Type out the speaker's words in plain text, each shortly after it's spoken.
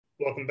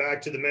Welcome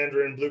back to the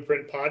Mandarin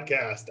Blueprint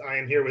podcast. I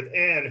am here with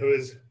Anne, who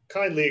has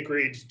kindly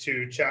agreed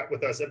to chat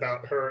with us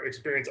about her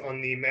experience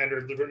on the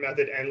Mandarin Blueprint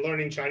method and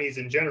learning Chinese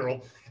in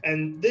general.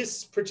 And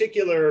this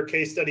particular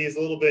case study is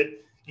a little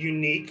bit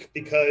unique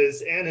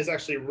because Anne has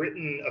actually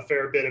written a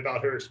fair bit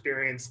about her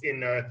experience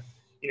in a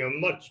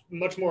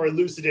much more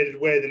elucidated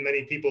way than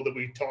many people that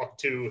we talk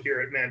to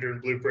here at Mandarin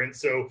Blueprint.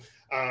 So,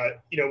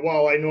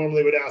 while I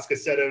normally would ask a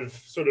set of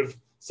sort of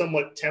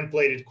somewhat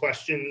templated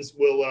questions,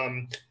 we'll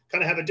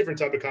kind of have a different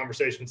type of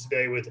conversation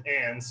today with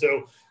Anne.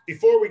 So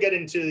before we get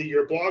into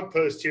your blog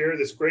post here,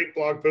 this great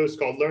blog post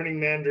called Learning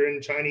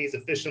Mandarin Chinese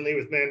Efficiently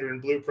with Mandarin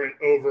Blueprint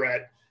over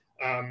at,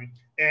 and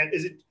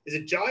is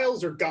it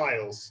Giles or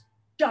Giles?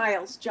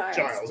 Giles.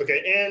 Giles,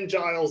 okay,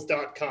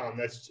 AnneGiles.com.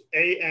 That's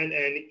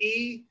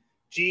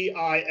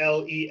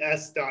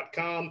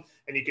ANNEGILES.com.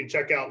 And you can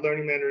check out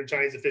Learning Mandarin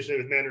Chinese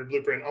Efficiently with Mandarin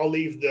Blueprint. I'll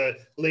leave the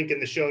link in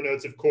the show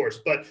notes, of course.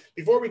 But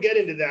before we get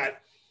into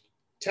that,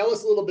 tell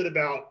us a little bit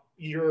about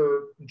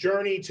your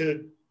journey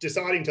to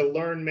deciding to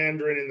learn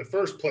Mandarin in the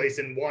first place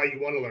and why you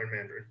want to learn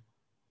Mandarin.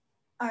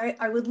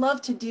 I would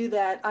love to do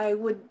that. I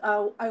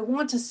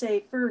want to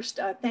say first,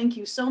 thank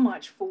you so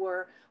much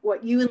for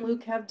what you and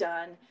Luke have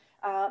done.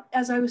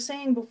 As I was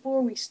saying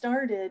before we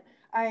started,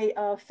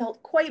 I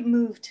felt quite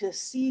moved to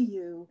see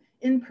you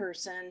in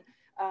person.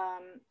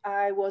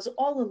 I was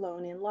all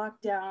alone in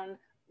lockdown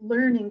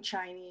learning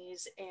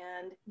Chinese,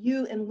 and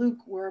you and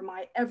Luke were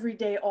my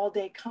everyday, all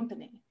day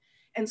company.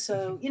 And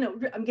so,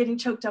 I'm getting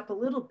choked up a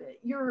little bit.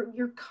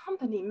 Your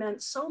company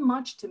meant so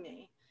much to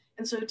me.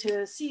 And so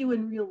to see you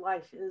in real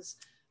life is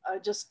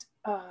just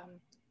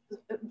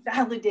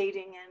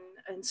validating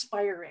and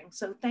inspiring.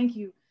 So thank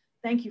you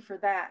for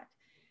that.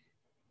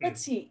 Let's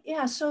see.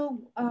 Yeah,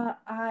 so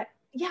I'd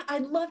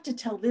love to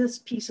tell this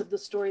piece of the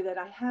story that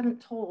I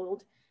haven't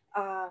told.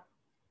 I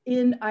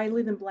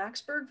live in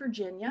Blacksburg,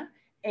 Virginia,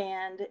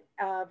 and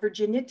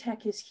Virginia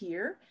Tech is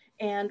here.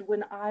 And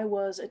when I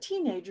was a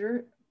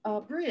teenager,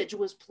 bridge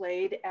was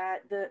played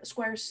at the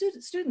Squire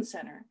Student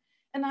Center.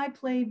 And I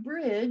played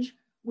bridge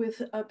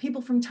with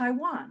people from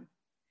Taiwan.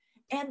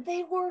 And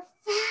they were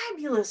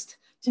fabulous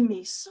to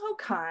me, so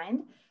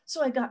kind.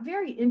 So I got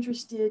very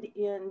interested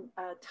in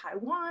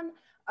Taiwan.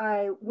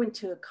 I went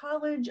to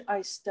college,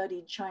 I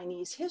studied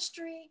Chinese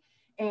history,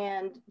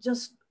 and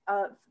just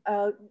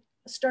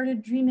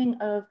started dreaming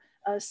of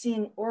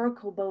seeing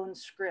Oracle Bone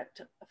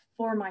script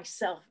for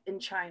myself in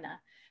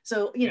China.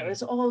 So,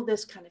 it's all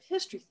this kind of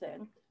history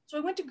thing. So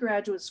I went to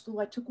graduate school.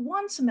 I took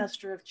one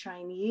semester of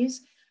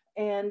Chinese,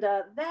 and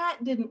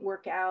that didn't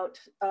work out.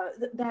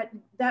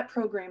 That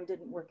program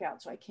didn't work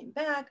out. So I came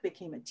back,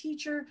 became a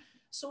teacher.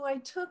 So I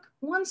took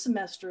one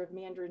semester of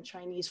Mandarin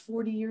Chinese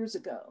 40 years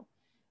ago,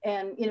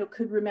 and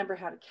could remember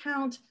how to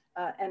count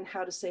and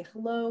how to say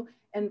hello.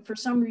 And for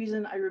some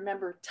reason, I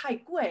remember Tai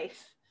Gui.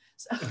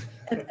 So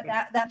and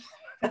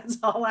that's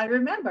all I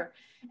remember.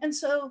 And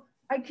so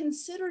I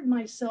considered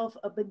myself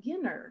a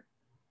beginner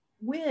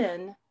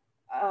when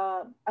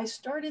I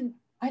started,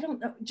 I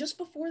don't know, just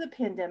before the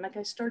pandemic,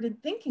 I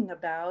started thinking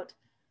about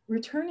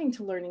returning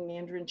to learning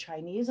Mandarin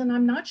Chinese, and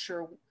I'm not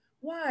sure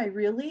why,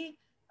 really.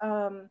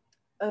 An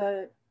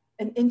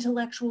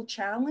intellectual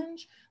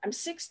challenge. I'm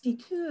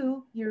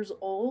 62 years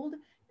old.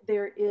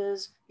 There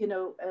is,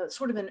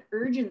 sort of an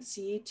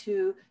urgency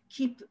to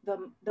keep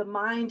the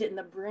mind and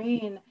the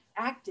brain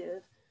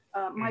active.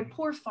 My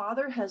poor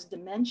father has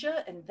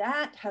dementia, and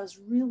that has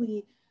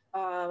really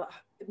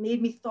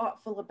made me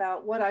thoughtful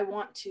about what I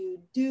want to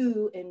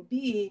do and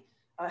be,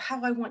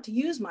 how I want to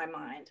use my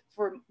mind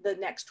for the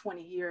next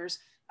 20 years.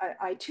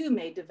 I too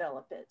may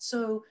develop it.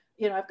 So,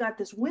 I've got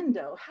this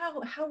window. How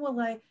will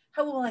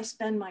I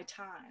spend my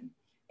time?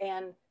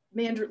 And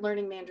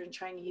learning Mandarin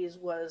Chinese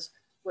was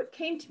what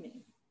came to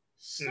me.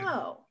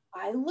 So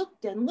I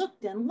looked and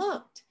looked and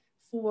looked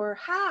for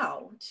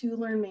how to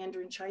learn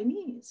Mandarin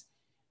Chinese.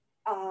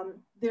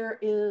 There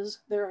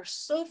are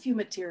so few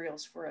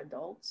materials for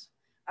adults.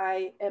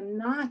 I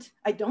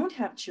don't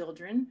have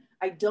children.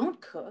 I don't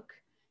cook.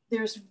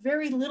 There's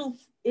very little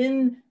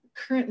in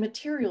current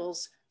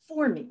materials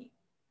for me.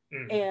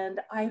 And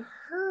I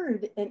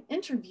heard an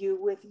interview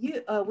with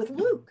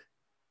Luke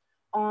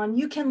on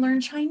You Can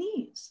Learn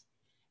Chinese.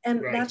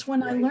 And that's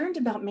when I learned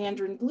about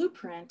Mandarin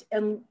Blueprint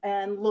and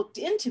looked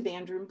into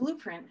Mandarin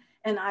Blueprint.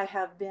 And I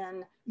have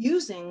been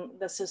using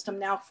the system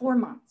now 4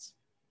 months.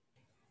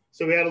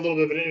 So we had a little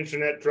bit of an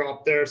internet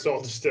drop there, so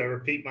I'll just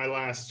repeat my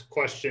last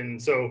question.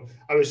 So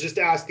I was just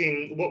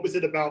asking, what was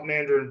it about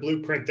Mandarin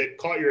Blueprint that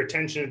caught your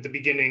attention at the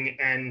beginning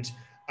and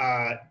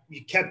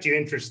kept you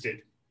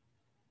interested?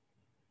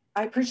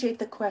 I appreciate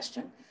the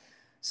question.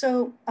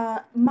 So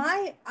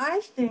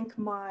I think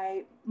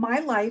my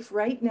life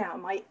right now,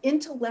 my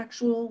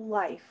intellectual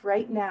life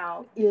right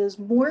now is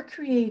more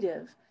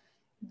creative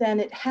than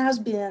it has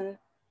been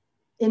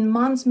in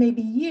months,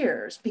 maybe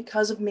years,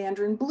 because of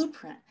Mandarin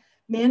Blueprint.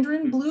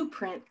 Mandarin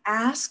Blueprint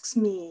asks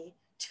me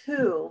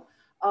to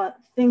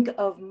think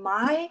of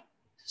my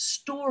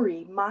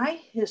story, my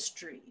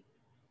history,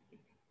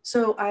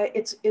 So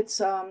it's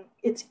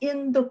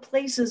in the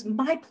places,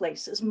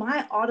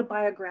 my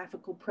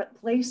autobiographical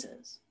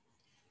places.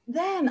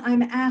 Then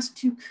I'm asked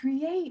to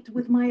create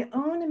with my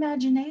own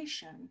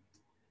imagination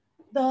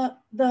the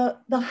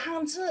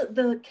Hanzi,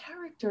 the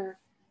character,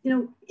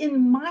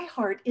 in my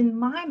heart, in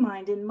my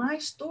mind, in my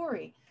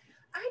story.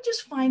 I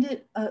just find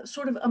it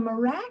sort of a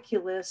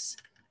miraculous,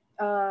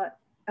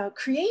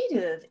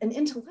 creative and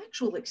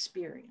intellectual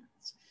experience.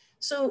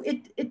 So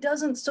it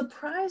doesn't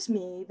surprise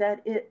me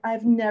that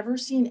I've never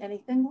seen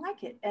anything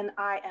like it. And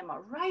I am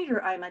a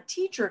writer, I'm a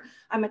teacher,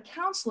 I'm a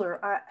counselor.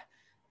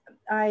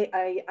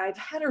 I've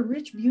had a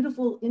rich,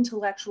 beautiful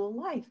intellectual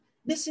life.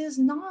 This is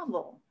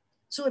novel.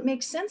 So it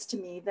makes sense to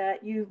me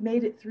that you've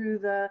made it through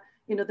the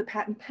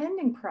patent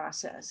pending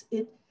process.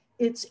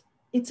 It's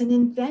an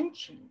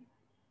invention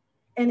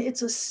and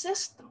it's a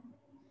system.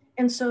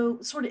 And so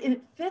sort of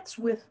it fits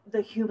with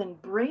the human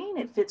brain,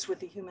 it fits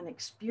with the human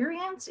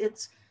experience.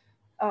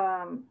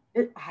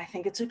 I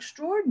think it's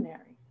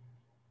extraordinary.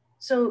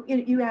 So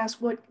you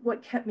ask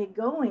what kept me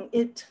going.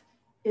 It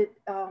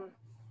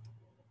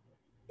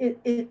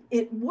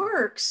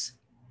works.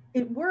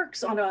 It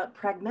works on a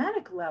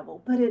pragmatic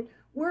level, but it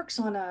works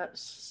on a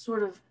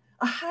sort of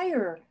a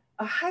higher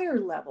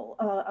level,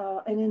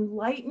 an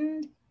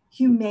enlightened,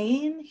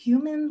 humane,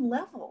 human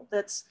level.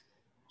 That's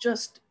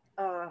just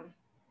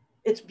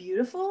it's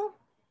beautiful,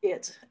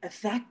 it's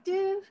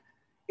effective,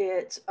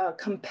 it's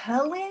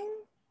compelling.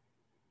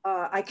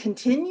 I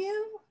continue.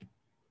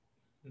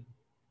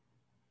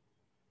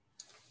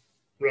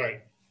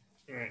 Right.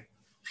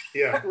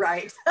 Yeah.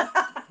 Right.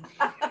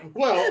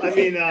 Well, I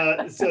mean,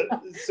 yeah,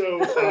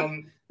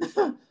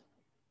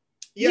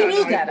 you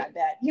knew that. I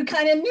bet you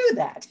kind of knew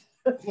that.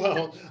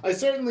 Well, I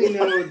certainly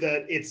know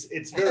that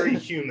it's very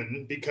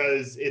human,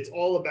 because it's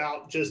all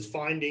about just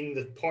finding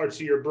the parts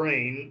of your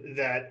brain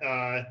that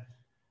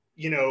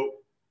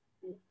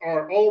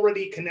are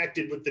already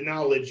connected with the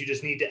knowledge. You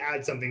just need to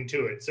add something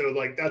to it. So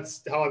like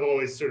that's how I've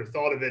always sort of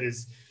thought of it,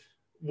 is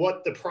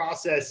what the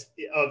process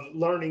of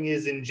learning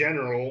is in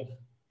general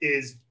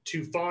is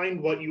to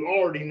find what you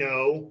already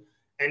know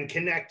and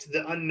connect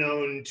the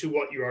unknown to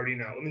what you already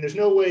know. I mean, there's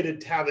no way to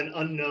have an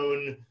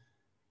unknown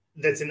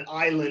that's an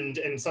island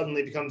and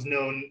suddenly becomes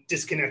known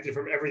disconnected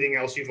from everything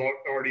else you've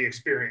already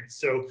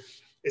experienced. So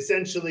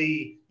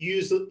essentially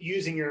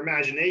using your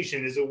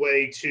imagination is a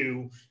way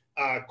to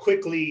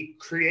quickly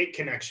create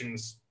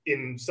connections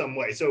in some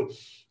way. So,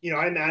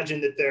 I imagine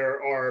that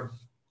there are,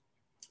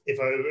 if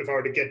I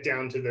were to get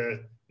down to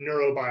the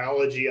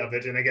neurobiology of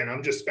it, and again,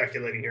 I'm just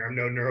speculating here, I'm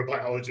no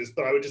neurobiologist,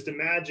 but I would just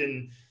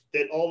imagine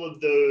that all of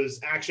those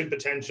action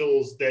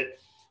potentials that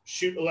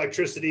shoot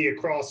electricity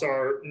across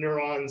our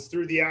neurons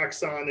through the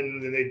axon,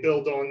 and then they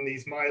build on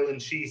these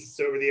myelin sheaths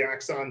over the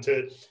axon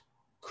to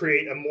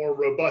create a more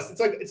robust,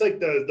 it's like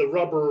the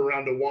rubber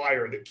around a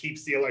wire that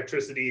keeps the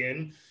electricity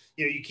in.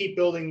 You keep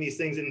building these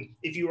things, and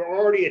if you are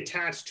already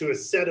attached to a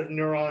set of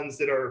neurons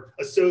that are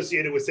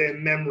associated with, say, a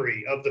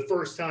memory of the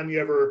first time you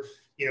ever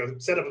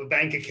set up a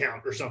bank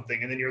account or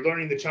something, and then you're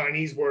learning the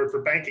Chinese word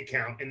for bank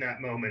account in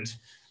that moment,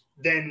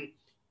 then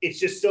it's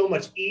just so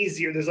much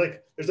easier. There's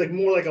like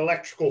more like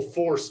electrical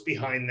force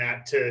behind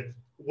that to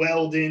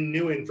weld in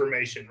new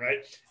information,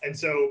 right? And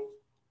so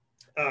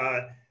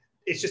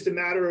it's just a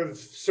matter of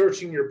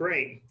searching your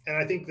brain. And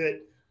I think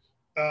that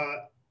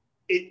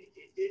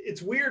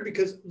it's weird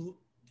because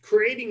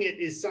creating it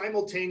is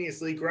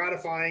simultaneously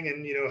gratifying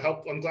and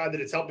I'm glad that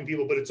it's helping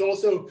people, but it's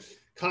also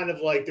kind of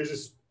like there's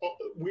this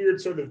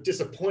weird sort of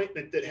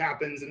disappointment that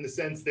happens in the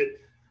sense that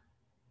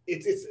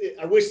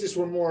I wish this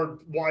were more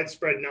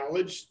widespread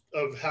knowledge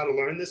of how to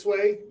learn this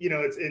way.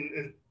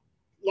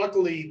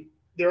 Luckily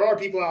there are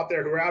people out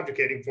there who are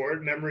advocating for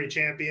it, memory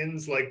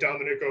champions like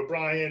Dominic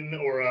O'Brien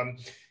or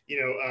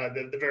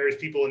the various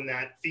people in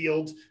that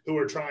field who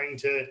are trying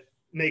to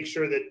make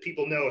sure that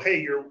people know, hey,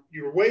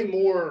 you're way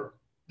more,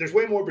 there's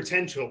way more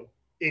potential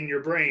in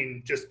your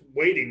brain just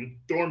waiting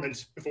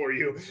dormant for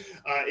you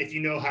if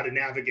you know how to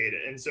navigate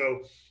it. And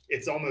so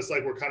it's almost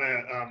like we're kind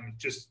of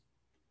just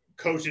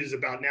coaches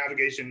about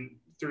navigation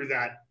through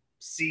that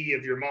sea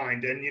of your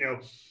mind. And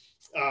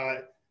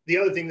the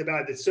other thing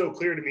about it that's so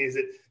clear to me is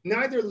that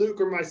neither Luke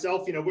or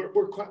myself,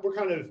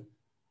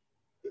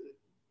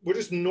 we're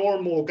just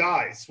normal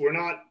guys. We're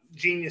not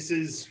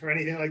geniuses or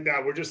anything like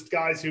that. We're just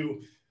guys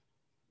who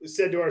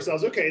said to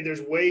ourselves, okay,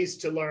 there's ways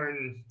to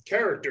learn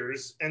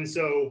characters, and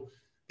so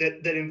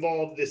that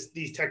involve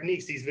these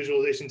techniques, these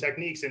visualization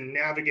techniques, and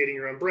navigating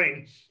your own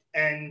brain.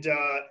 And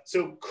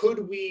so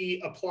could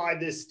we apply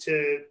this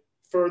to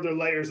further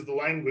layers of the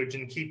language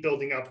and keep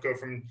building up, go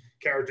from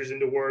characters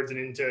into words and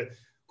into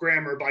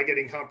grammar by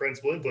getting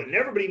comprehensible input? And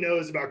everybody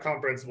knows about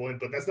comprehensible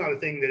input. That's not a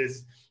thing that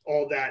is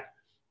all that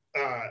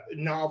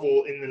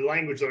novel in the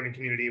language learning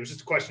community. It was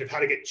just a question of how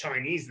to get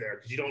Chinese there,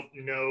 because you don't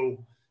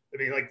know. I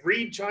mean, like,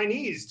 read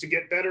Chinese to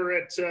get better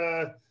at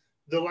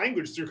the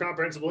language through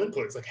comprehensible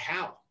input. It's like,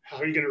 how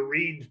are you going to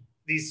read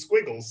these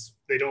squiggles?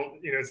 They don't,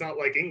 it's not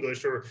like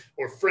English or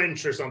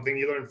French or something.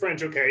 You learn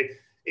French, okay,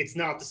 it's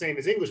not the same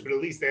as English, but at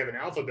least they have an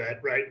alphabet,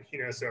 right?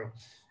 So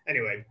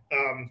anyway,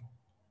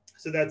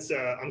 So that's,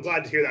 I'm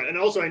glad to hear that. And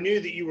also I knew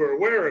that you were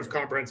aware of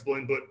comprehensible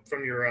input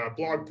from your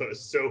blog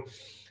post. So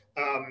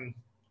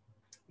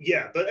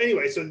yeah, but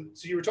anyway, so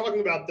you were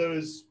talking about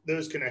those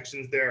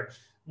connections there.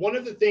 One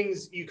of the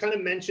things you kind of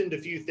mentioned, a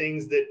few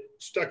things that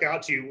stuck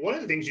out to you. One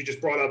of the things you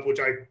just brought up, which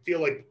I feel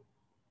like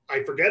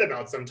I forget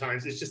about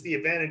sometimes, is just the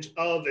advantage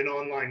of an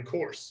online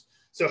course.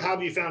 So how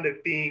have you found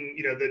it being,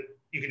 you know, that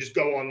you can just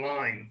go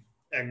online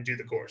and do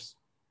the course?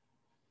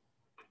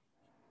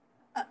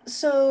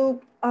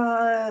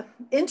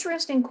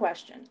 Interesting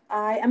question.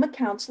 I am a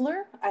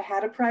counselor. I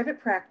had a private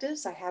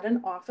practice. I had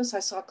an office. I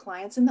saw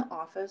clients in the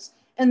office,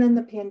 and then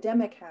the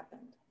pandemic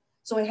happened.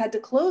 So I had to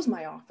close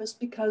my office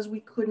because we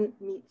couldn't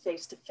meet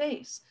face to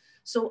face.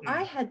 So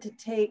I had to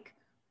take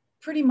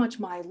pretty much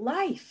my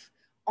life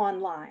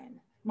online,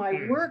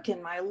 my work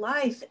and my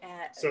life.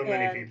 So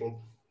many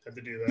people have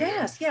to do that.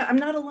 Yes, yeah, I'm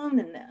not alone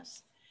in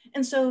this.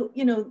 And so,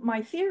 you know,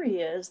 my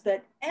theory is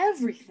that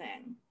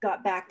everything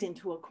got backed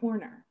into a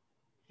corner.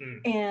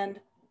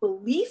 And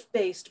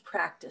belief-based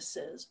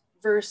practices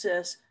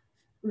versus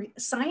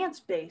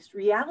science-based,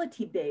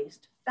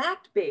 reality-based,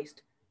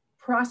 fact-based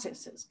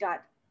processes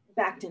got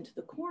backed into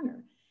the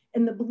corner.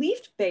 And the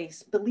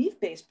belief-based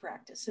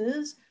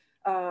practices,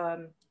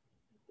 kind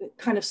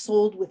of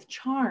sold with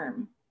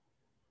charm,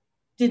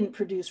 didn't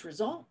produce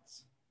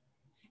results.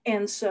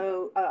 And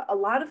so a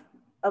lot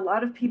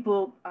of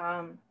people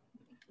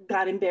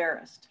got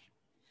embarrassed.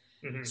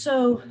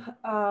 So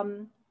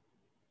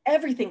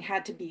everything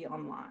had to be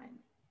online.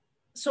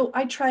 So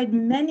I tried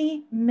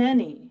many,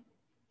 many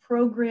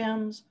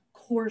programs,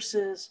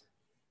 courses,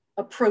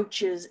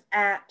 approaches,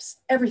 apps,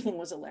 everything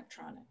was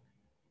electronic.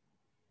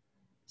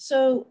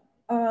 So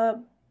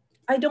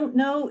I don't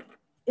know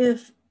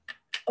if,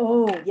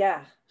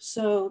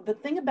 so the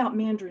thing about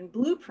Mandarin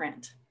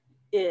Blueprint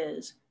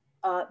is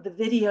the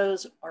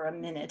videos are a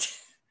minute.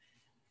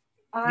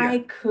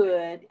 I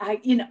could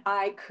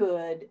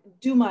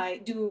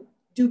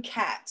do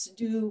cats,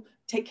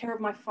 take care of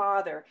my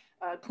father,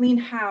 clean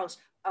house,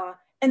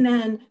 and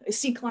then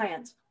see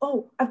clients.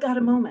 Oh, I've got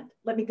a moment.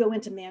 Let me go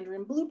into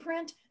Mandarin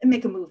Blueprint and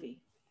make a movie.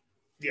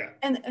 Yeah.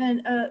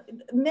 And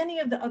many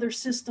of the other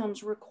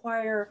systems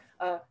require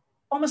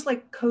almost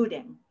like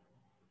coding.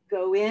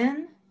 Go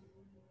in,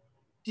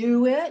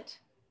 do it.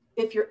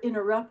 If you're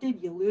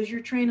interrupted, you lose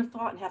your train of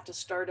thought and have to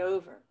start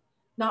over.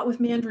 Not with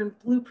Mandarin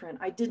Blueprint.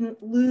 I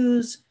didn't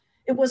lose,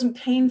 it wasn't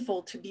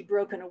painful to be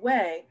broken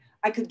away.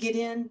 I could get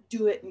in,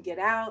 do it, and get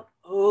out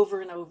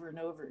over and over and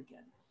over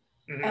again.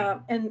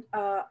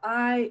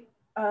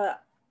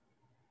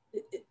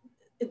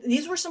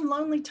 These were some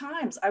lonely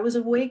times. I was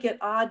awake at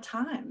odd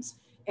times,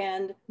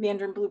 and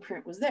Mandarin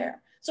Blueprint was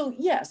there. So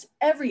yes,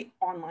 every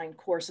online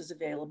course is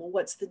available.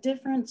 What's the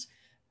difference?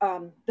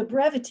 The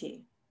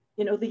brevity,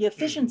 you know, the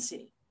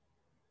efficiency.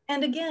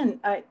 And again,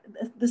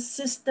 the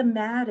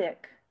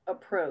systematic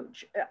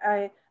approach.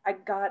 I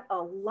got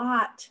a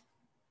lot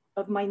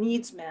of my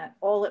needs met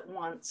all at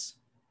once,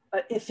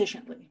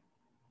 efficiently.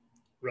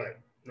 Right.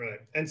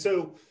 And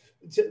so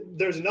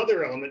there's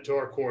another element to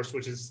our course,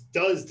 which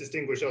does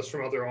distinguish us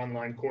from other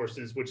online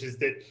courses, which is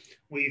that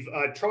we've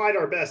tried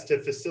our best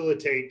to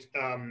facilitate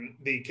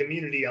the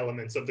community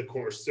elements of the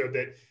course so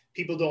that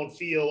people don't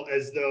feel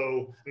as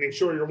though, I mean,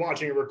 sure, you're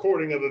watching a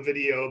recording of a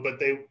video, but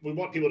we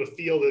want people to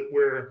feel that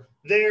we're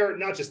there,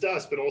 not just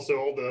us, but also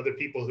all the other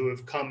people who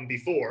have come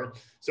before.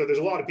 So there's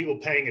a lot of people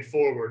paying it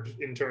forward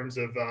in terms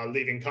of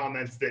leaving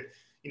comments that,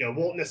 you know,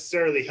 won't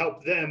necessarily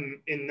help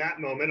them in that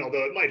moment,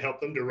 although it might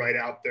help them to write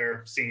out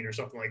their scene or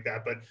something like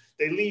that, but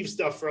they leave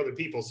stuff for other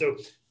people. So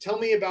tell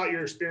me about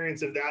your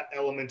experience of that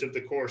element of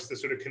the course, the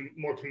sort of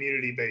more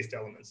community-based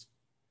elements.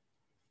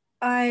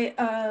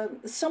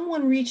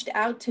 Someone reached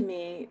out to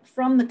me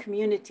from the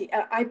community.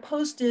 I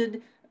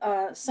posted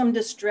some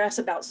distress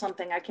about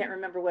something. I can't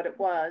remember what it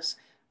was.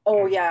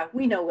 Oh yeah,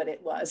 we know what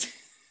it was.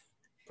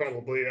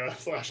 Probably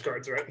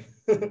flashcards, right?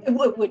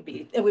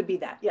 It would be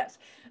that, yes.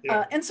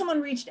 Yeah. And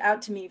someone reached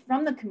out to me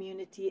from the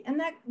community,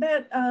 and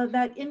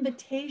that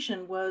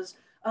invitation was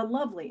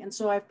lovely. And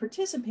so I've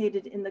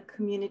participated in the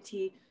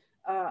community.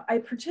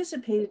 I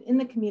participated in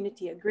the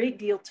community a great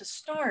deal to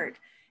start.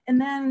 And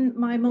then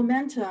my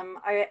momentum,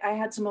 I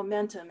had some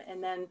momentum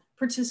and then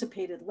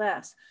participated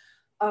less.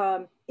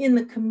 In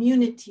the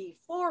community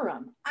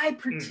forum, I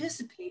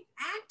participate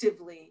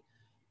actively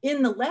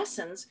in the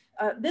lessons.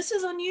 This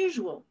is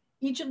unusual.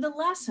 Each of the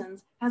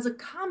lessons has a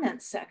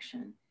comment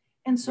section.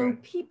 And so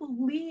people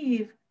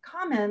leave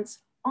comments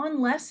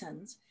on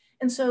lessons.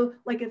 And so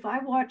like if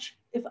I'm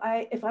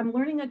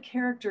learning a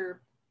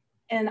character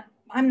and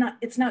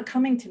it's not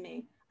coming to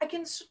me, I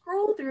can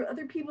scroll through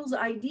other people's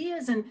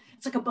ideas and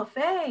it's like a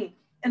buffet,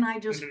 and I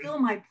just fill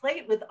my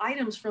plate with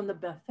items from the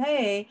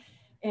buffet.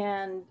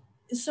 And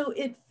so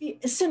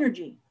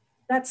synergy,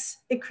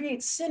 it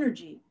creates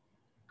synergy,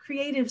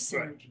 creative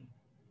synergy.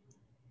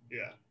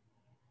 Right.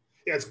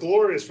 Yeah, it's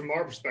glorious from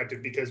our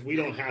perspective because we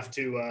don't have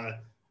to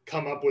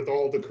come up with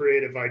all the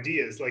creative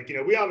ideas. Like, you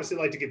know, we obviously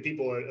like to give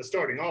people a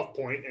starting off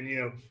point. And, you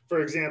know,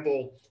 for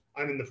example,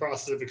 I'm in the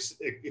process of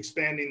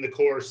expanding the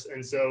course.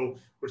 And so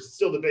we're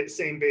still the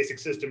same basic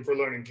system for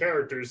learning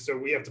characters. So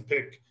we have to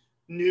pick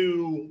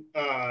new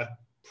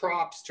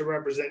props to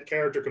represent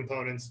character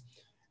components.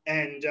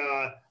 And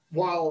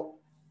while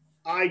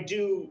I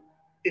do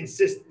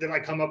insist that I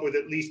come up with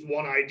at least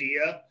one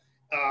idea,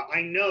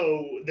 I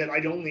know that I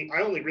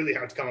only really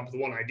have to come up with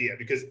one idea,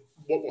 because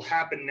what will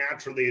happen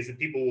naturally is that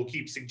people will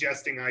keep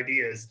suggesting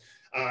ideas,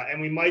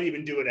 and we might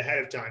even do it ahead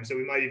of time. So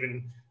we might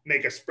even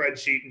make a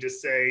spreadsheet and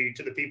just say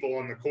to the people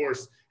on the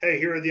course, hey,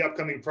 here are the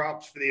upcoming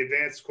props for the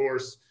advanced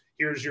course.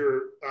 Here's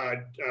your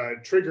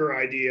trigger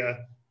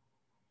idea.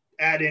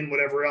 Add in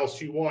whatever else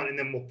you want, and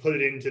then we'll put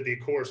it into the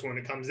course when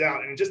it comes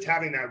out. And just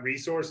having that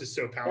resource is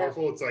so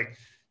powerful. It's like,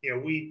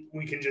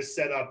 we can just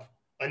set up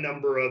a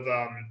number of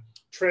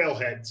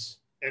trailheads,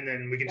 and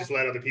then we can just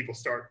let other people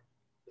start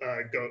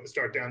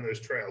down those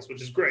trails,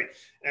 which is great.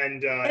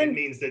 And it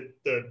means that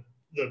the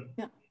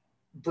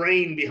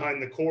brain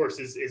behind the course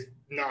is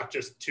not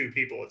just two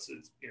people, it's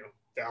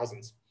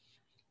thousands.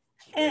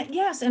 And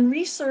yes, and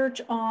research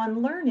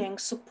on learning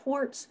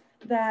supports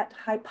that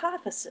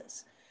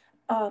hypothesis.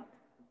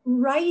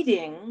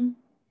 Writing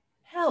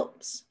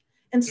helps.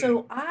 And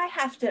so I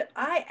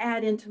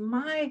add into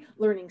my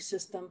learning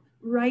system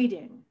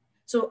writing.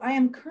 So I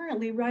am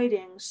currently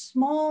writing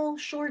small,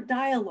 short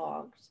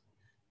dialogues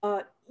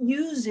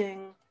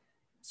using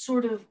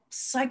sort of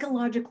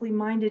psychologically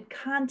minded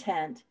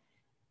content,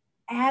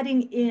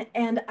 adding in,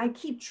 and I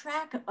keep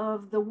track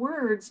of the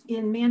words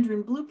in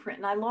Mandarin Blueprint,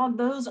 and I log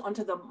those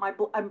onto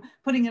I'm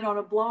putting it on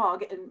a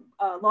blog and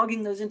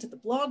logging those into the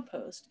blog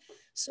post.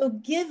 So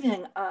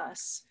giving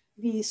us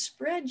the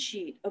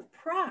spreadsheet of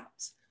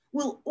props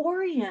will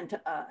orient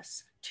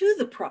us to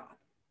the prop.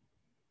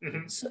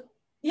 Mm-hmm.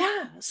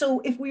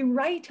 So if we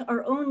write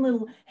our own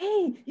little,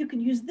 hey, you can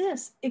use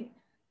this, it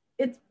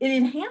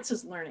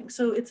enhances learning.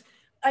 So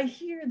I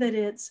hear that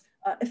it's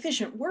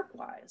efficient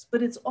work-wise,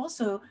 but it's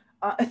also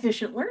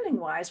efficient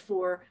learning-wise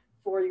for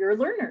your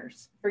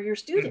learners, for your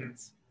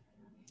students.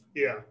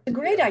 Yeah. It's a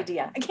great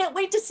idea. I can't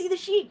wait to see the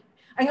sheet.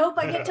 I hope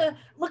I get to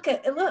look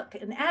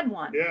and add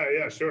one.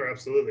 Yeah, sure,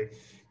 absolutely.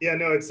 Yeah,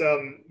 no, it's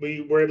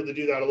we were able to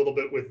do that a little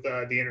bit with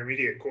the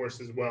intermediate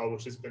course as well,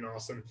 which has been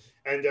awesome.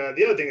 And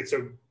the other thing that's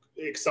so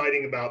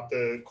exciting about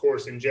the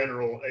course in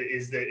general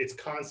is that it's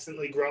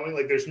constantly growing.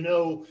 Like there's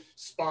no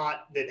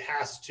spot that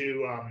has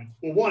to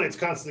one, it's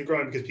constantly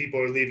growing because people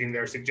are leaving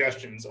their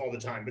suggestions all the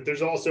time, but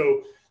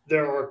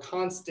there are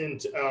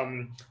constant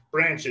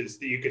branches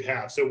that you could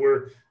have. So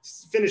we're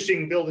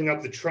finishing building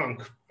up the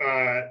trunk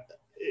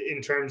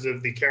in terms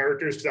of the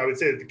characters, because I would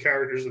say that the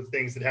characters are the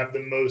things that have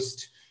the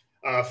most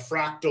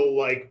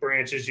fractal-like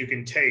branches you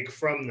can take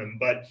from them.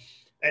 But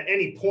at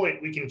any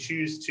point, we can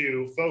choose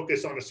to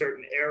focus on a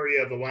certain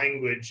area of the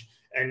language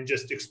and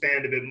just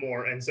expand a bit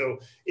more. And so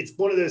it's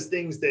one of those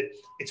things that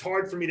it's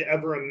hard for me to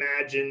ever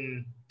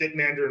imagine that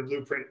Mandarin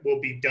Blueprint will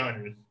be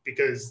done,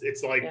 because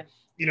it's like,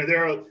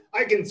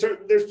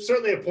 there's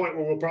certainly a point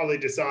where we'll probably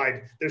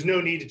decide there's no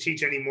need to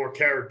teach any more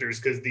characters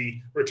because the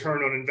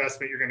return on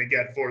investment you're going to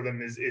get for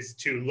them is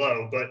too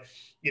low. But,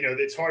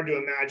 it's hard to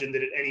imagine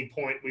that at any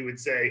point we would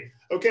say,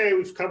 okay,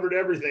 we've covered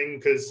everything,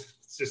 because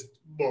it's just,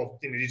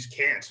 you just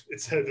can't.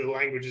 It's the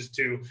language is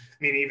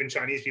even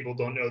Chinese people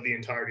don't know the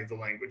entirety of the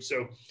language.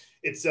 So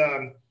it's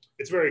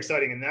very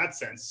exciting in that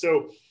sense.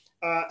 So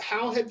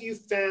how have you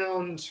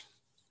found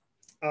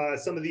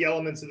some of the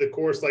elements of the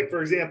course? Like,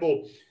 for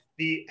example,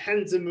 the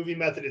Hanzi movie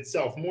method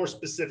itself, more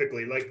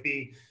specifically, like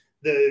the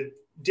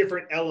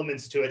different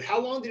elements to it. How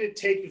long did it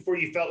take before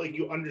you felt like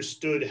you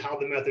understood how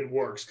the method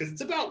works? Because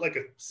it's about like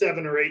a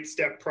 7 or 8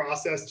 step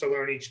process to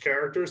learn each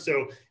character.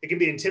 So it can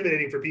be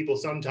intimidating for people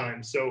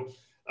sometimes. So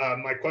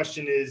my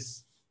question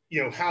is,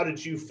 how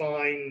did you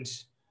find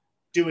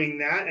doing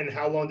that, and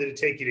how long did it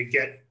take you to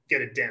get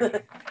it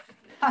down?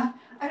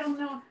 I don't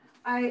know.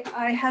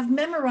 I have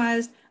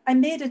memorized, I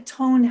made a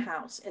tone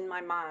house in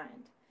my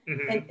mind.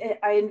 Mm-hmm. And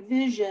I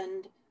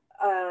envisioned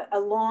a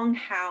long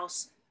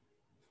house,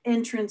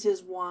 entrance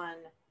is 1,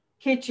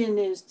 kitchen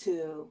is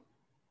 2.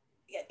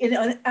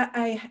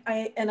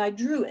 I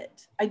drew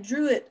it. I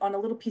drew it on a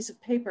little piece of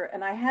paper,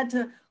 and I had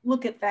to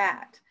look at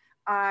that.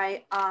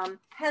 I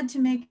had to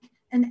make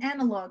an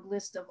analog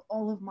list of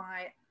all of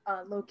my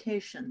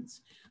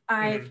locations.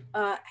 I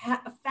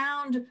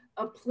found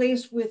a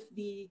place with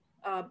the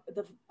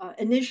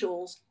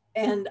initials,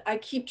 and I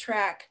keep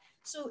track.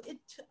 So it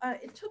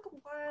took a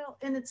while,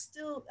 and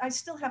I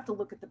still have to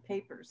look at the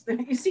papers.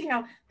 You see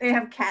how they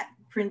have cat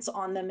prints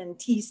on them and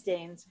tea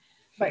stains,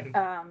 but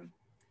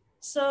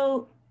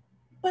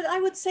but I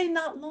would say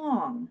not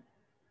long.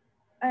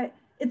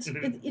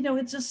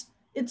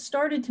 It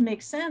started to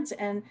make sense,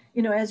 and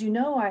as you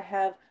know, I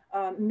have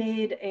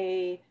made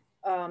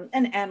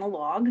an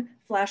analog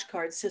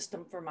flashcard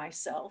system for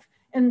myself,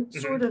 and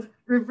sort of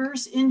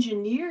reverse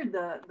engineered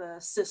the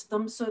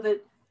system so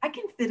that I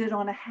can fit it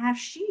on a half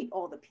sheet,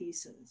 all the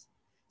pieces.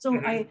 So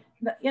I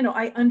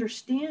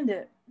understand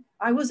it.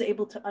 I was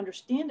able to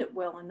understand it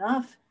well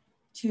enough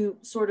to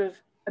sort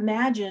of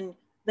imagine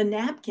the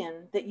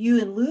napkin that you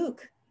and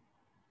Luke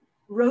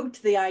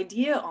wrote the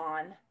idea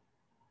on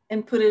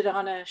and put it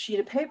on a sheet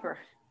of paper.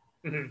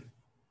 Mm-hmm.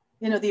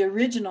 You know,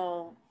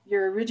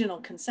 your original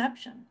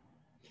conception.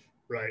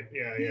 Right.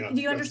 Yeah. Yeah.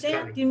 Do you That's understand?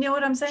 kind of, Do you know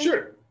what I'm saying?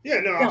 sure.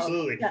 Yeah. No. Yeah, okay.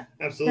 Absolutely. Yeah.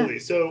 Absolutely.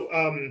 Yeah. So,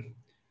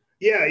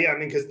 yeah. Yeah. I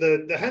mean, because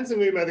the Hanson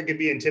movie method could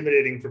be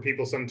intimidating for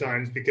people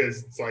sometimes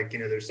because it's like, you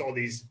know, there's all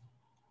these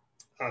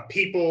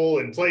people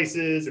and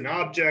places and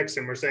objects,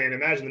 and we're saying,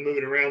 imagine them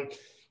moving around.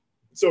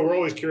 So we're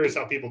always curious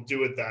how people do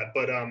with that.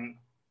 But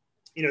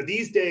you know,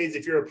 these days,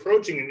 if you're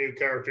approaching a new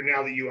character,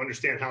 now that you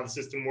understand how the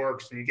system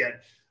works and you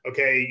get,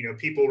 okay, you know,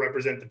 people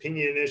represent the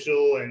pinyin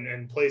initial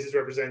and places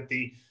represent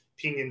the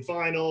pinyin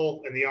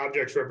final and the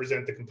objects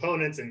represent the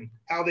components and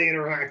how they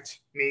interact,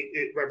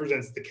 it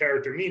represents the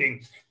character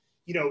meaning.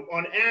 You know,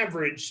 on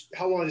average,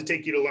 how long does it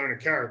take you to learn a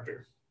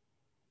character?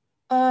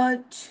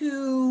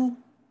 To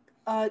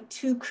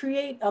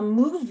create a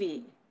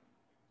movie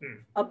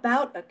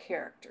about a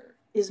character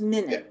is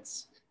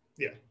minutes.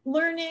 Yeah.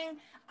 Learning,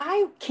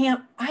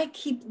 I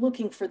keep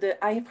looking for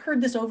I have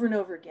heard this over and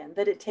over again,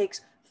 that it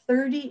takes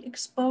 30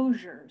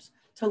 exposures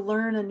to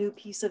learn a new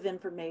piece of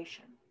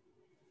information.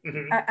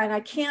 Mm-hmm. And I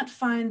can't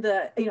find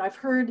you know, I've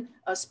heard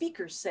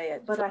speakers say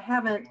it, but I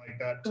haven't. Like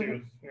that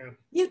too. Yeah.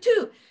 You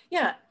too.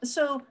 Yeah.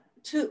 So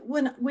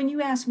when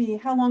you ask me,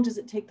 how long does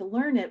it take to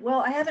learn it? Well,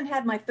 I haven't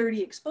had my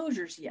 30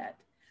 exposures yet,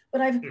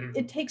 but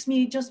it takes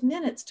me just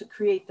minutes to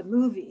create the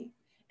movie.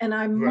 And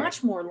I'm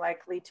much more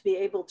likely to be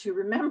able to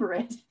remember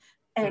it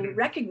and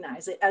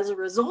recognize it as a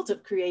result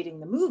of creating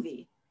the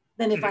movie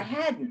than if I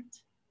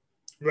hadn't.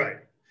 Right.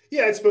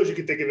 Yeah, I suppose you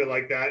could think of it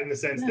like that in the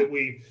sense that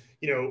we,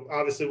 you know,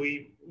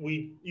 obviously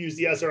we use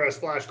the SRS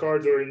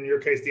flashcards, or in your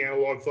case, the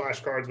analog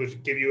flashcards,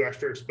 which give you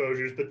extra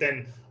exposures. But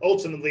then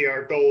ultimately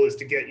our goal is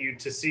to get you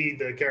to see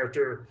the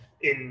character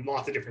in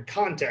lots of different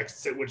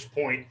contexts, at which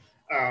point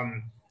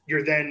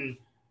you're then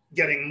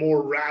getting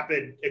more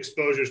rapid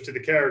exposures to the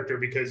character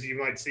because you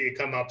might see it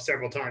come up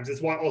several times.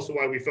 It's also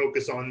why we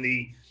focus on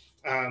the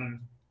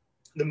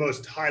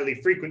most highly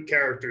frequent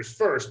characters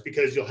first,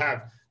 because you'll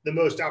have the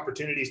most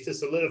opportunities to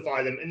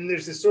solidify them. And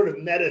there's this sort of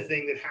meta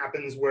thing that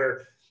happens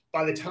where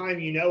by the time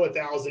you know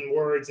 1,000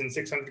 words and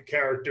 600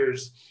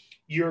 characters,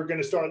 you're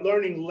going to start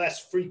learning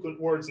less frequent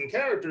words and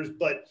characters.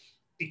 But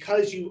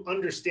because you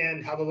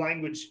understand how the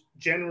language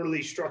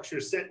generally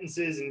structures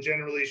sentences and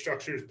generally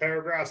structures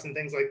paragraphs and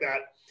things like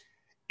that,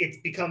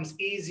 it becomes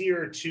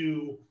easier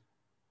to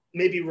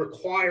maybe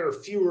require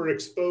fewer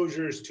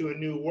exposures to a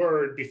new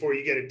word before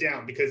you get it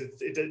down, because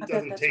it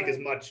doesn't take as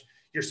much.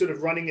 You're sort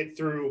of running it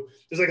through.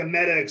 There's like a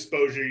meta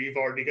exposure you've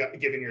already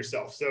given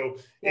yourself. So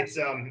it's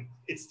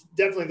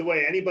definitely the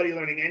way anybody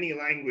learning any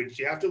language,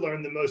 you have to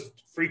learn the most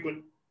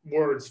frequent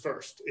words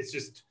first. It's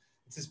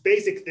this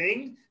basic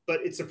thing, but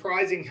it's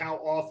surprising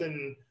how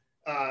often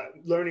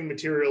learning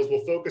materials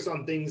will focus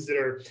on things that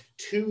are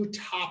too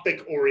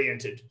topic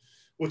oriented,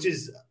 which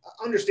is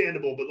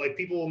understandable. But like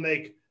people will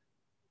make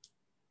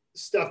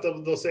stuff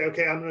that they'll say,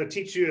 okay, I'm going to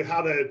teach you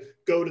how to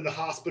go to the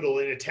hospital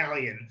in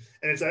Italian.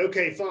 And it's like,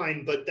 okay,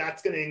 fine. But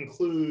that's going to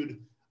include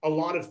a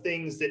lot of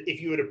things that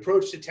if you had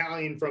approached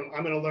Italian from,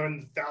 I'm going to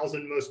learn the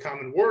 1,000 most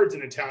common words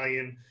in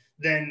Italian,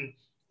 then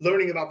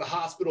learning about the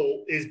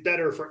hospital is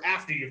better for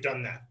after you've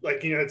done that.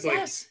 Like, you know, it's like,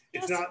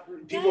 it's not,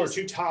 people are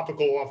too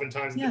topical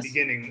oftentimes at the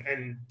beginning,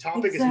 and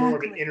topic is more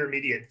of an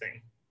intermediate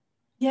thing.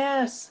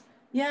 Yes.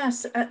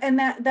 And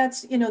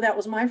that's, you know, that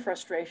was my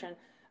frustration.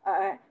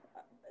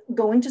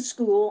 Going to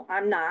school,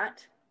 I'm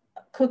not.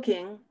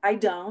 Cooking, I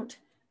don't.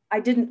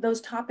 Those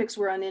topics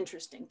were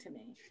uninteresting to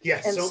me.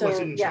 Yes, and so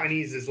much in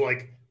Chinese is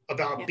like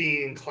about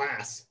being in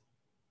class.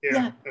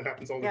 Yeah, that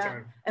happens all the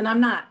time. And I'm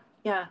not.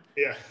 Yeah.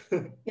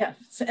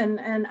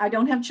 And I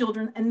don't have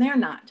children, and they're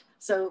not.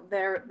 So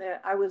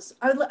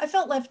I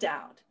felt left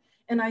out.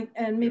 And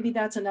maybe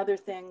that's another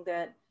thing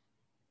that,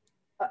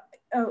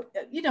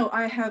 you know,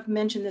 I have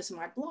mentioned this in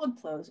my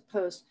blog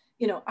post.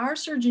 You know, our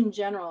Surgeon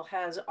General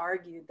has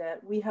argued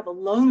that we have a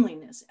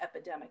loneliness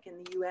epidemic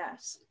in the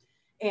US.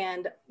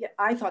 And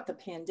I thought the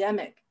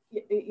pandemic,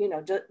 you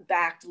know,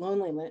 backed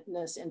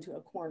loneliness into a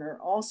corner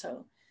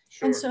also.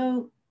 Sure. And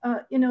so,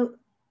 you know,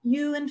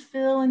 you and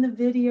Phil in the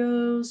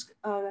videos,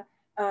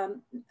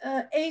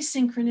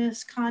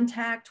 asynchronous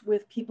contact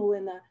with people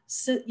in the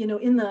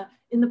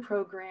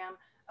program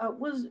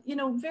was, you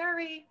know,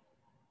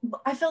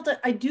 I felt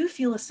that I do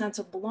feel a sense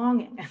of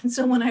belonging. And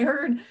so when I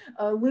heard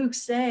Luke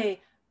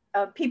say,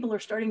 people are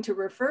starting to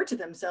refer to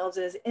themselves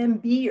as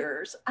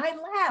MBers, I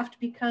laughed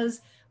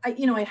because I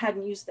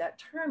hadn't used that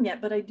term yet,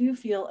 but I do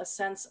feel a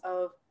sense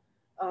of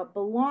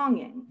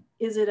belonging.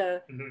 Is it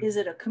a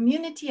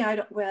community?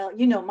 Well,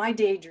 you know, my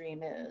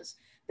daydream is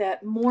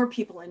that more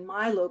people in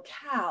my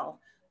locale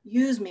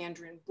use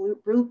Mandarin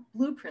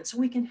Blueprint so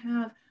we can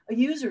have a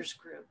users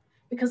group,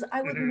 because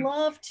I would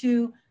love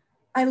to.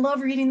 I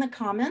love reading the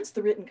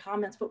written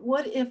comments, but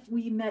what if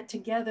we met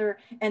together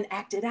and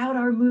acted out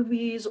our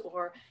movies,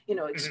 or, you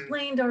know,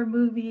 explained our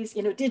movies,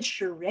 you know, did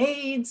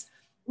charades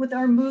with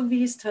our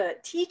movies to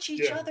teach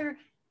each other,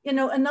 you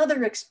know,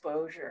 another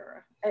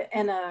exposure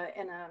and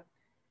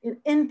an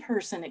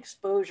in-person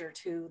exposure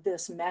to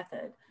this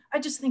method. I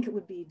just think it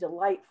would be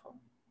delightful.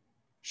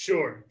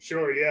 Sure.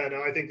 Yeah,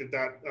 no, I think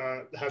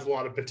that has a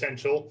lot of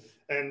potential.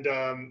 And,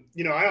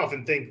 I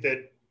often think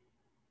that,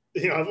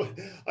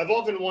 I've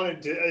often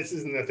wanted to, this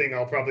isn't a thing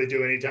I'll probably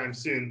do anytime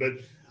soon, but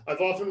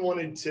I've often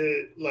wanted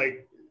to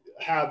like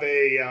have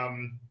a,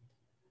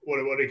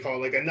 what do you call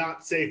it? Like a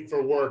not safe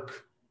for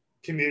work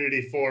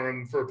community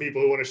forum for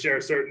people who want to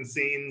share certain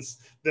scenes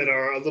that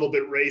are a little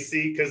bit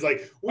racy, because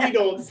like we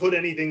don't put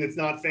anything that's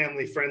not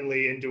family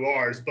friendly into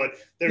ours, but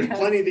there's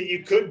plenty that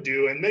you could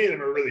do, and many of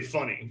them are really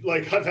funny.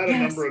 Like I've had a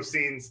number of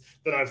scenes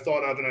that I've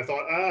thought of and I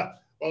thought,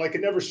 well, I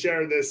could never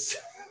share this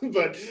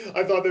but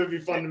I thought that would be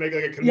fun to make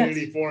like a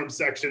community forum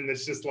section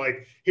that's just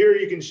like, here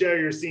you can share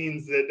your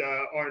scenes that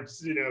aren't,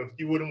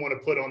 you wouldn't want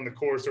to put on the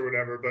course or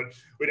whatever, but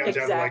we'd have to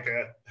have like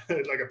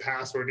a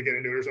password to get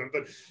into it or something.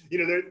 But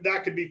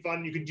that could be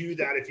fun. You could do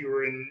that if you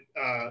were in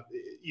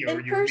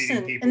in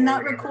person and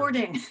not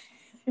recording.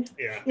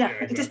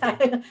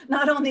 Exactly.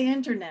 Not on the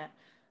internet.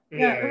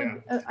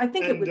 I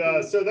think it would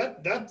be. So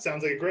that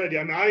sounds like a great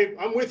idea. I mean,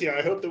 I'm with you.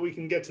 I hope that we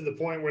can get to the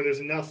point where there's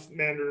enough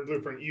Mandarin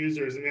Blueprint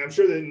users. I mean, I'm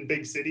sure that in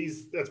big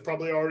cities that's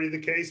probably already the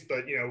case,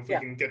 but if we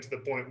can get to the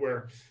point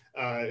where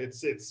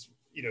it's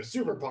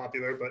super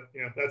popular, but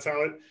that's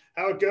how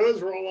it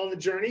goes. We're all on the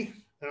journey.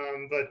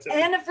 But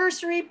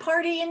anniversary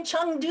party in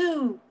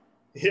Chengdu.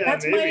 Yeah,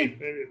 that's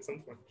maybe at some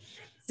point.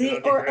 See,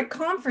 or a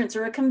conference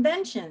or a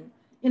convention.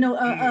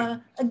 A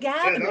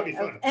gathering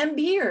of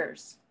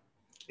MBers.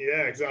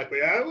 Yeah,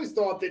 exactly. I always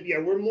thought that,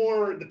 we're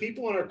more, the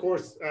people on our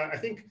course, I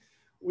think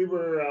we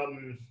were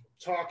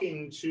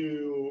talking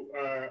to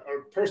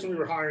a person we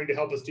were hiring to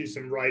help us do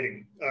some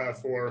writing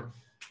for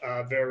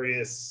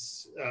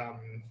various,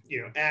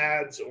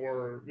 ads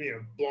or,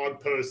 blog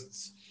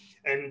posts.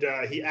 And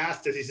he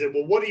asked us, he said,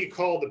 well, what do you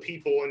call the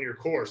people in your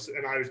course?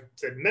 And I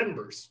said,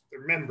 members.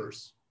 They're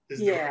members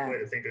is the right way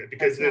to think of it,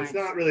 because it's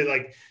not really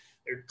like,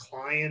 their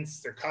clients,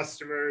 their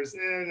customers.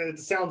 And it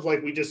sounds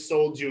like we just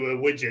sold you a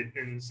widget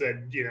and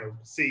said,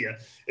 see ya.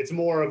 It's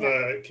more of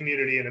a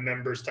community and a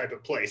members type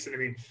of place. And I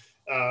mean,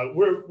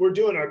 we're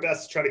doing our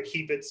best to try to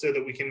keep it so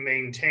that we can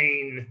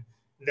maintain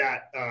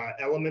that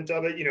element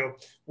of it.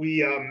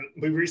 We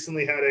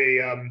recently had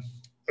a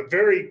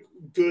very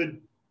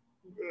good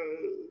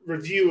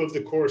review of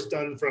the course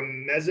done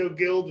from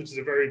MesoGuild, which is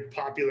a very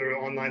popular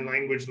online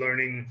language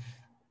learning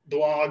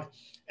blog.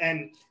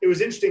 And it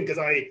was interesting because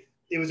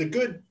it was a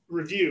good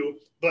review,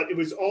 but it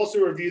was also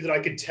a review that I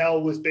could tell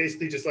was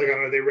basically just like, I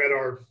don't know, they read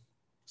our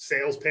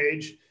sales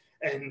page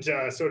and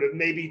sort of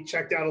maybe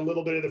checked out a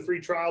little bit of the free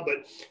trial,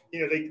 but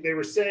they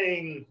were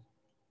saying,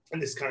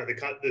 and this is kind of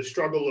the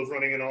struggle of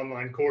running an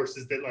online course,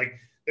 is that like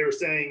they were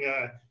saying,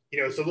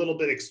 it's a little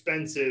bit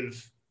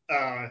expensive,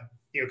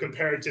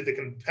 compared to the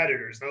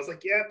competitors. And I was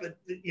like, yeah, but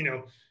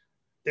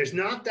there's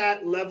not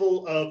that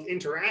level of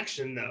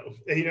interaction though,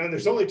 and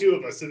there's only two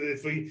of us, so that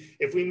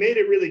if we made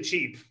it really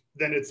cheap,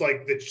 then it's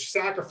like the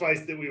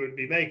sacrifice that we would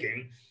be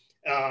making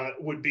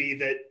would be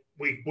that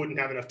we wouldn't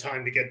have enough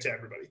time to get to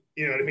everybody.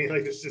 You know what I mean?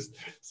 Like it's just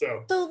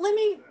so. So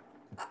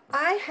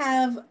I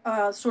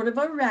have sort of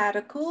a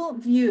radical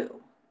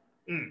view.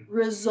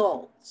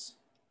 Results,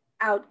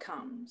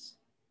 outcomes.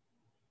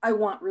 I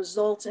want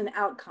results and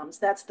outcomes.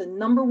 That's the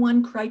number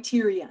one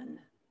criterion.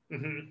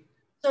 Mm-hmm.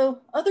 So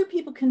other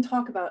people can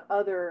talk about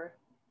other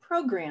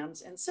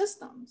programs and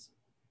systems.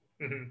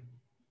 Mm-hmm.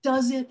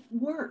 Does it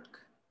work?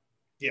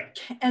 Yeah.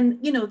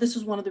 And, this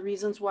is one of the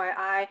reasons why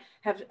I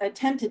have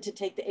attempted to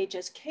take the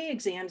HSK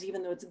exams,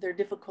 even though they're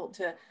difficult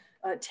to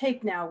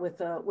take now with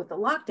the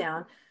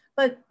lockdown.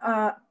 But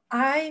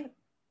I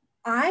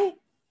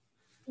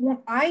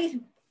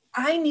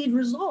need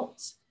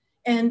results.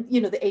 And,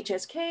 the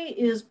HSK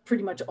is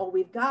pretty much all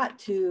we've got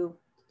to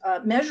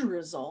measure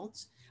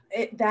results.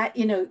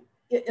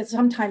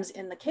 Sometimes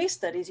in the case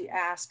studies, you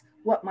ask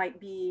what might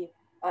be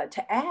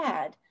to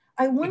add.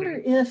 I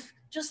wonder if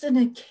just an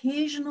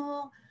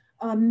occasional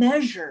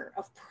measure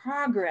of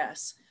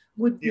progress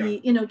would be,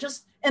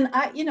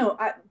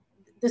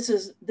 this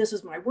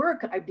is my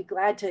work. I'd be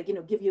glad to,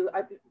 give you,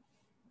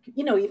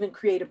 even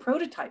create a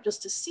prototype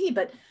just to see.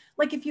 But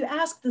like if you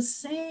ask the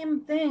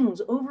same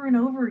things over and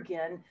over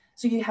again,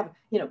 so you have,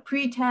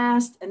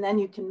 pre-test and then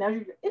you can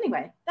measure.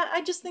 Anyway,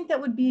 I just think that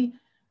would be,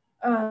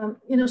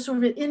 sort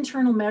of an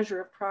internal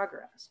measure of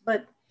progress.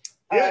 But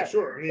yeah,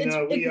 sure. I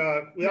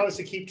mean, we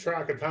obviously keep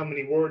track of how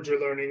many words you're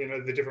learning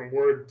and the different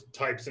word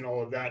types and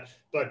all of that.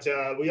 But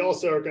we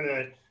also are going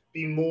to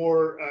be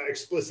more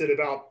explicit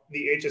about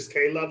the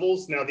HSK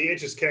levels. Now, the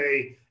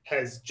HSK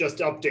has just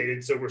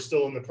updated, so we're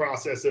still in the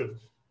process of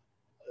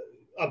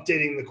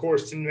updating the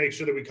course to make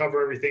sure that we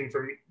cover everything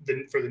for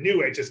the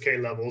new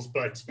HSK levels.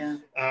 But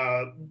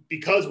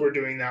because we're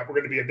doing that, we're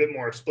going to be a bit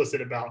more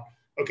explicit about,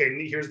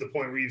 okay, here's the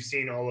point where you've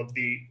seen all of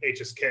the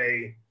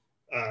HSK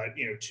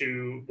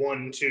 2,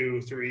 1,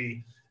 2,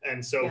 3,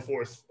 and so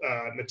forth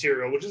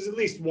material, which is at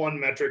least one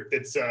metric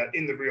that's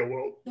in the real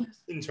world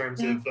in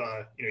terms of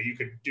you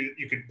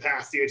could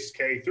pass the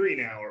HSK 3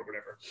 now or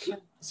whatever.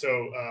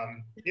 So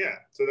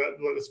so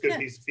that's a good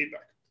piece of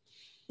feedback.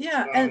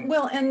 Yeah, and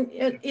well, and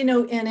you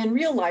know, and in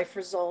real life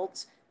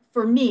results,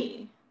 for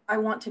me, I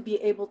want to be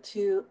able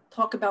to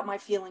talk about my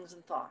feelings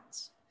and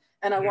thoughts,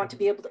 and I want to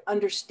be able to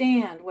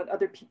understand what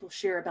other people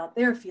share about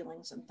their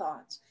feelings and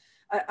thoughts.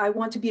 I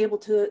want to be able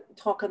to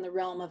talk in the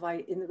realm of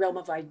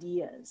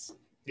ideas.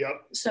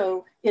 Yep.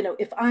 So, you know,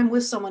 if I'm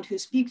with someone who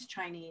speaks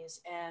Chinese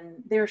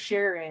and they're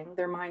sharing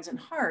their minds and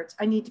hearts,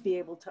 I need to be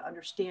able to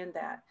understand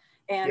that.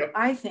 And Yep.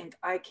 I think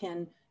I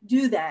can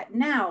do that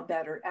now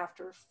better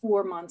after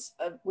 4 months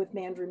with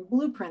Mandarin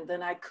Blueprint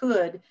than I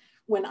could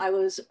when I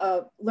was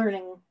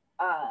learning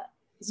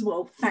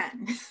Zuo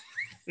Fan.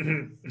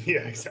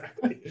 Yeah,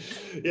 exactly.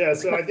 Yeah,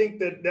 so I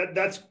think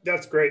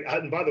that's great.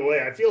 And by the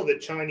way, I feel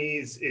that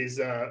Chinese is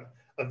a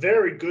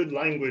very good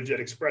language at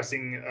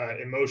expressing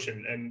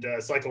emotion and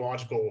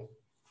psychological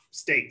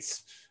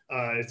states.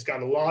 It's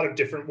got a lot of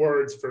different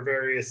words for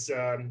various,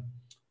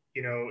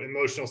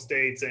 emotional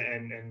states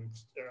and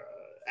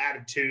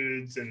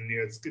attitudes, and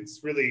it's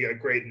really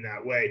great in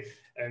that way.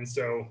 And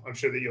so I'm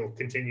sure that you'll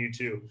continue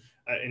to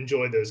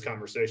enjoy those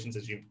conversations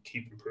as you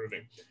keep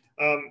improving.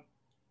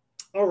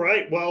 All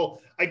right.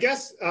 Well, I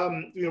guess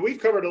we've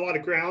covered a lot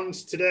of ground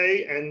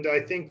today, and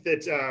I think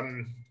that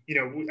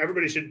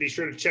everybody should be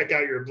sure to check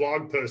out your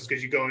blog post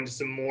because you go into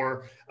some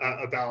more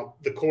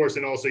about the course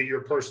and also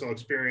your personal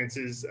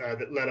experiences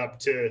that led up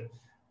to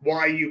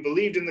why you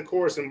believed in the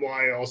course and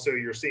why also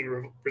you're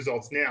seeing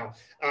results now.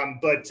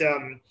 But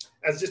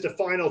as just a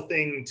final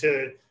thing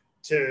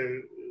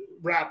to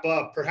wrap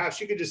up, perhaps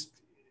you could just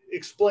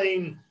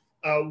explain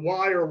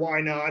why or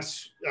why not,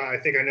 I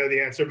think I know the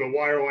answer, but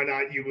why or why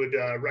not you would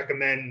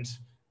recommend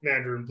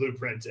Mandarin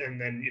Blueprint, and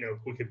then,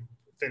 we could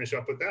finish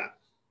up with that.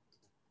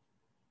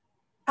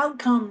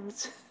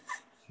 Outcomes.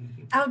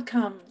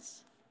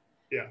 Outcomes.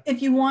 Yeah.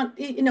 If you want,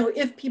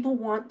 if people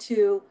want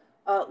to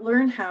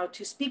learn how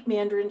to speak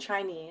Mandarin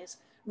Chinese,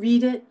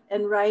 read it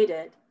and write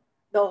it,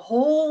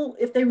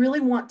 if they really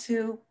want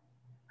to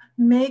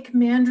make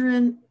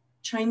Mandarin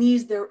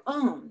Chinese their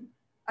own,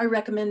 I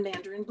recommend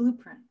Mandarin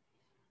Blueprint.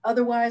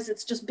 Otherwise,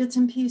 it's just bits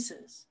and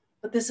pieces.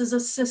 But this is a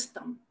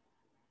system.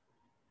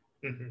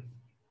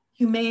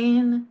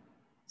 Humane,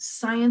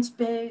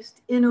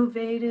 science-based,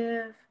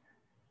 innovative.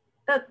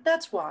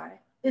 That's why.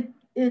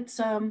 It's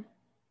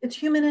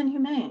human and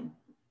humane,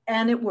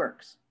 and it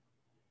works.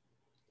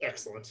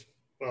 Excellent.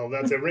 Well,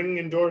 that's a ringing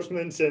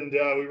endorsement, and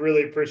we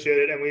really appreciate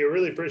it. And we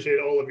really appreciate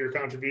all of your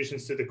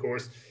contributions to the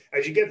course.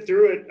 As you get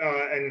through it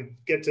and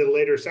get to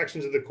later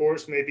sections of the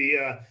course, maybe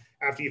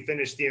after you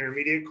finish the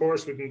intermediate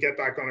course, we can get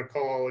back on a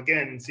call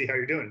again and see how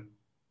you're doing.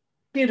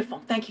 Beautiful.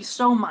 Thank you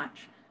so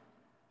much.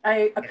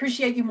 I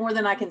appreciate you more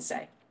than I can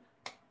say.